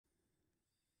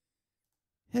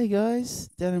Hey guys,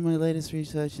 down in my latest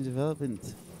research and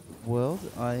development world,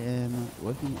 I am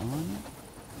working on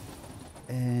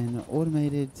an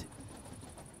automated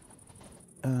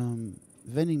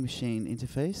vending machine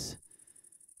interface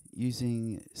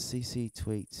using CC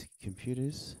tweaked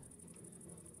computers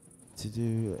to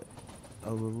do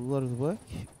a lot of the work.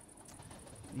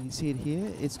 You can see it here.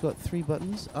 It's got 3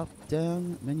 buttons: up,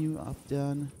 down, menu, up,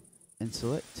 down, and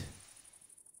select.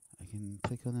 I can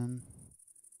click on them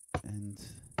and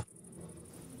I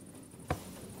can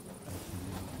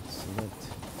select,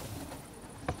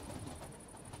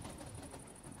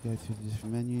 go through the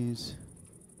different menus.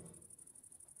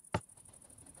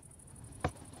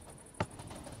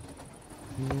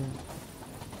 Here.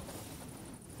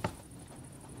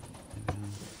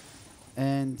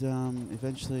 And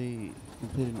eventually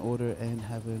complete an order and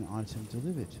have an item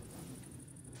delivered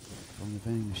from the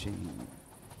vending machine.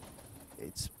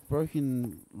 It's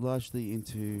broken largely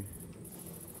into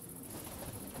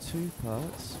 2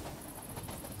 parts: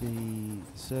 the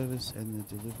service and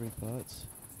the delivery parts.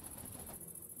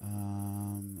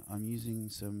 I'm using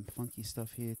some funky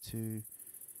stuff here to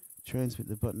transmit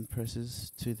the button presses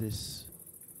to this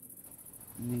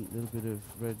neat little bit of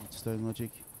redstone logic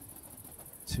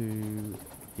to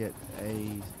get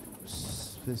a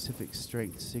specific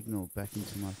strength signal back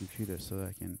into my computer so that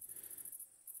I can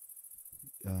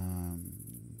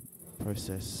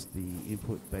process the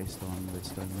input based on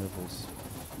redstone levels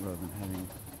rather than having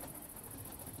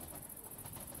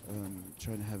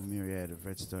trying to have a myriad of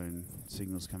redstone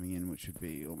signals coming in, which would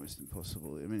be almost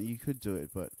impossible. I mean, you could do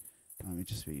it, but it'd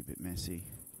just be a bit messy.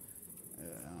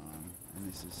 And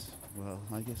this is, well,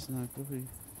 I guess no, probably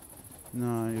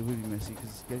no, it would be messy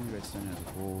because getting the redstone out of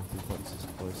the wall with the buttons this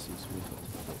close is really quite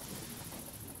difficult.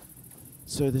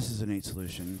 So this is a neat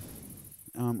solution.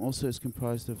 Also, it's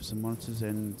comprised of some monitors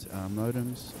and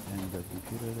modems and a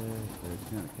computer there, the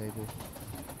Ethernet cable,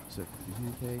 so it can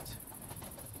communicate.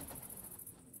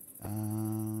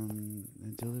 And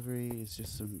delivery is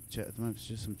just some at the moment it's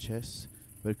just some chests,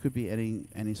 but it could be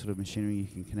any sort of machinery you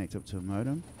can connect up to a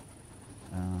modem.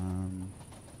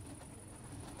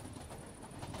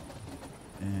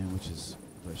 And which is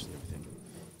virtually everything.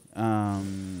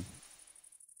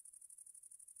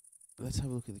 Let's have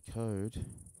a look at the code.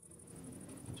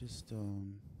 I'll just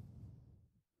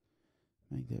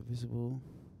make that visible.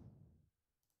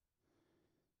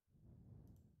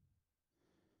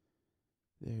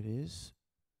 There it is.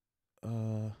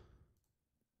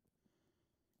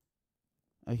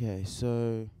 Okay,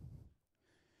 so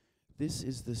this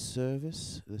is the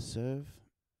service, the serve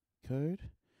code.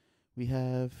 We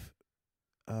have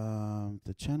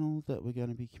the channel that we're going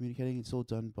to be communicating. It's all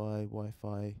done by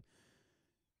Wi-Fi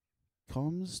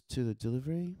comms to the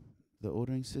delivery. The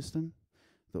ordering system,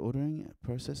 the ordering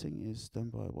processing is done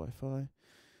by Wi-Fi.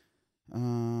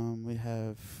 We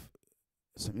have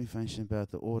some information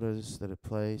about the orders that are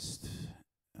placed,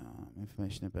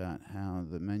 information about how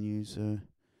the menus are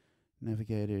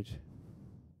navigated.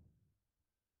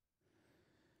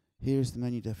 Here's the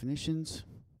menu definitions.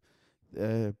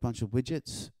 A bunch of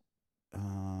widgets,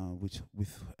 which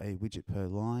with a widget per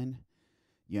line.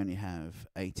 You only have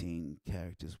 18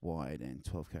 characters wide and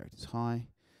 12 characters high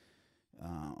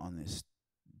on this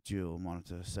dual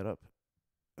monitor setup,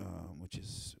 which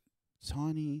is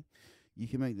tiny. You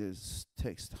can make this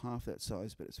text half that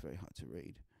size, but it's very hard to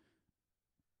read.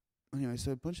 Anyway,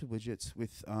 so a bunch of widgets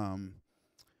with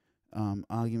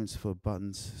arguments for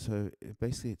buttons. So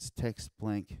basically it's text,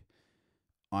 blank,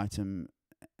 item,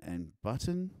 and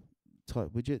button type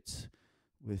widgets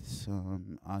with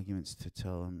some arguments to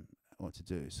tell them what to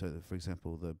do. So for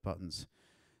example, the buttons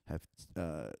have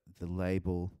the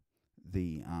label,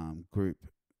 the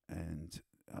group, and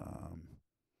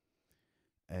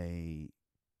a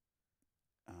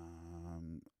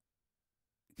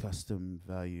custom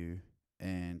value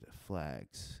and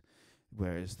flags,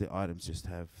 whereas the items just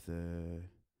have the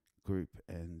group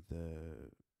and the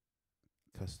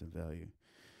custom value.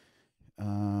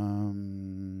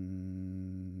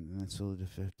 That's all the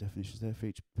definitions there for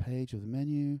each page of the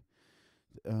menu.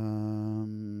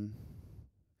 I'm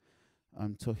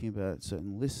talking about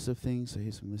certain lists of things. So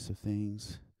here's some lists of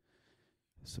things.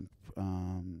 Some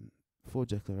 4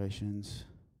 declarations.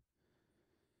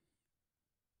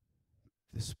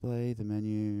 Display the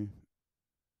menu.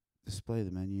 Display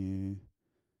the menu.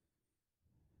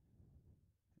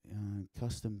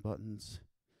 Custom buttons.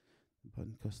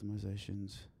 Button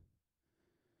customizations.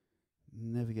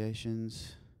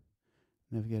 Navigations.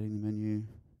 Navigating the menu.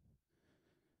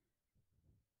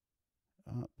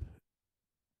 Up.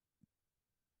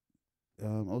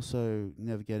 Also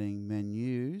navigating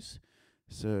menus.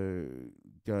 So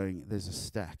there's a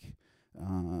stack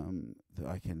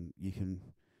you can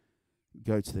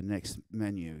go to the next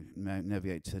menu,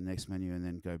 navigate to the next menu, and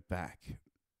then go back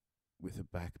with a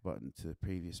back button to the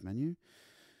previous menu.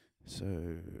 So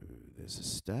there's a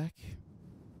stack.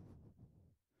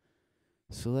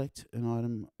 Select an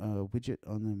item, widget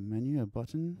on the menu, a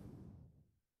button.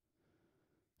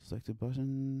 Select a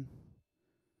button.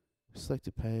 Select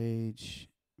a page.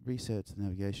 Reset to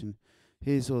navigation.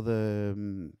 Here's all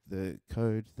the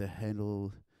code that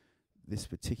handle this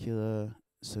particular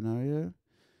scenario.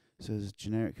 So there's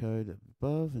generic code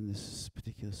above, and this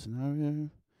particular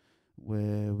scenario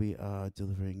where we are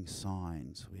delivering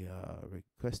signs. We are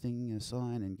requesting a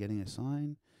sign and getting a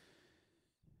sign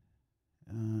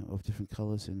of different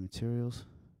colors and materials.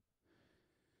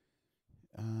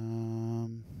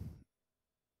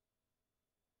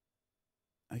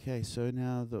 Okay, so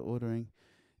now the ordering,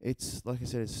 it's like I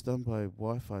said, it's done by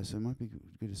Wi-Fi, so it might be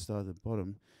good to start at the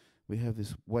bottom. We have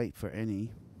this wait for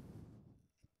any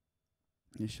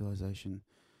initialization.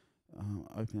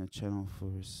 Open a channel for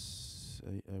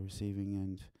receiving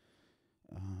and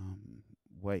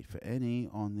wait for any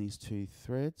on these two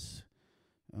threads.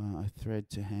 A thread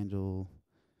to handle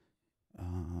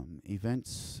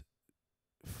events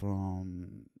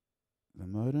from the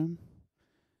modem,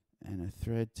 and a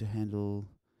thread to handle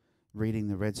reading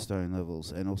the redstone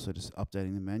levels and also just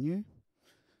updating the menu.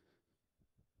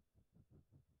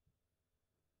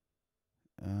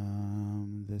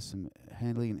 There's some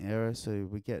handling an error, so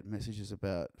we get messages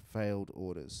about failed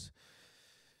orders.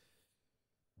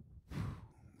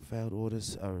 Failed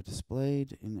orders are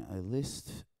displayed in a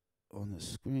list on the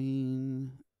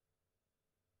screen.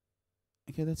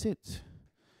 Okay, that's it.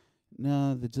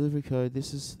 Now the delivery code.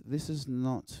 This is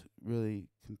not really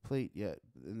complete yet,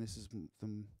 and this is the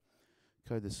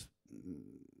code that's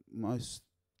most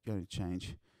going to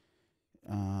change.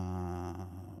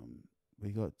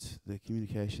 We got the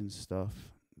communication stuff.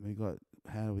 We got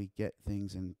how we get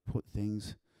things and put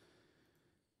things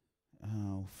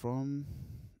from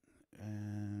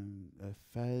a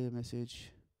failure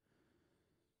message.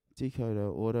 Decode our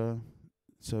order.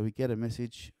 So we get a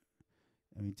message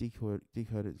and we decode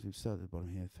it. We start at the bottom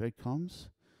here. Thread comms.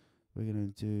 We're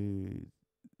going to do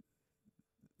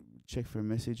check for a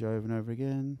message over and over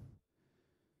again.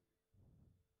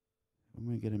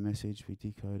 When we get a message, we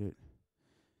decode it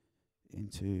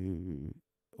into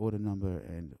order number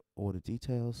and order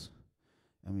details,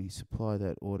 and we supply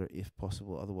that order if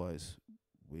possible. Otherwise,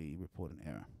 we report an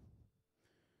error.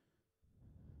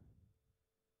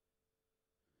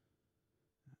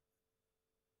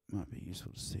 Might be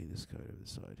useful to see this code over the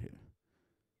side here.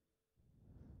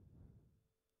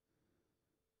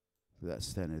 That's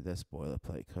standard, that's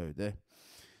boilerplate code there.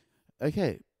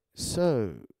 Okay,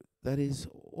 so that is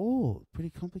all pretty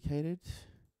complicated.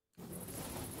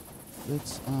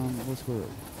 Let's what's called it?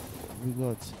 We've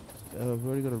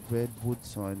already got a red wood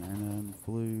sign and a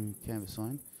blue canvas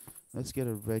sign. Let's get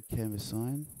a red canvas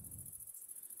sign.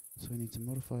 So we need to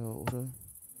modify our order.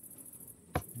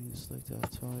 We need to select our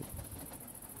type.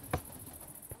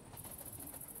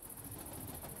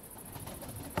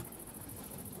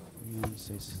 We're going to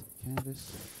say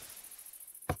canvas.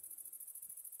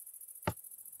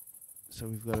 So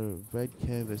we've got a red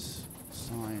canvas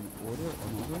sign order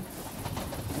on order.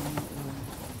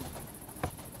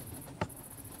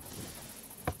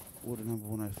 Order number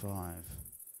 105.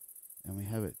 And we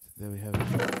have it. There we have it,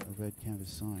 a red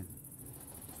canvas sign.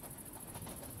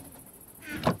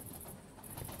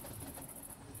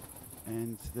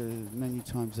 And the menu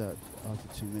times out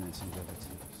after 2 minutes and go back to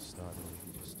the start, or we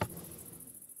can just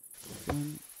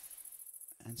done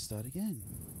and start again.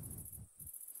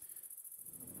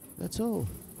 That's all.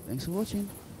 Thanks for watching.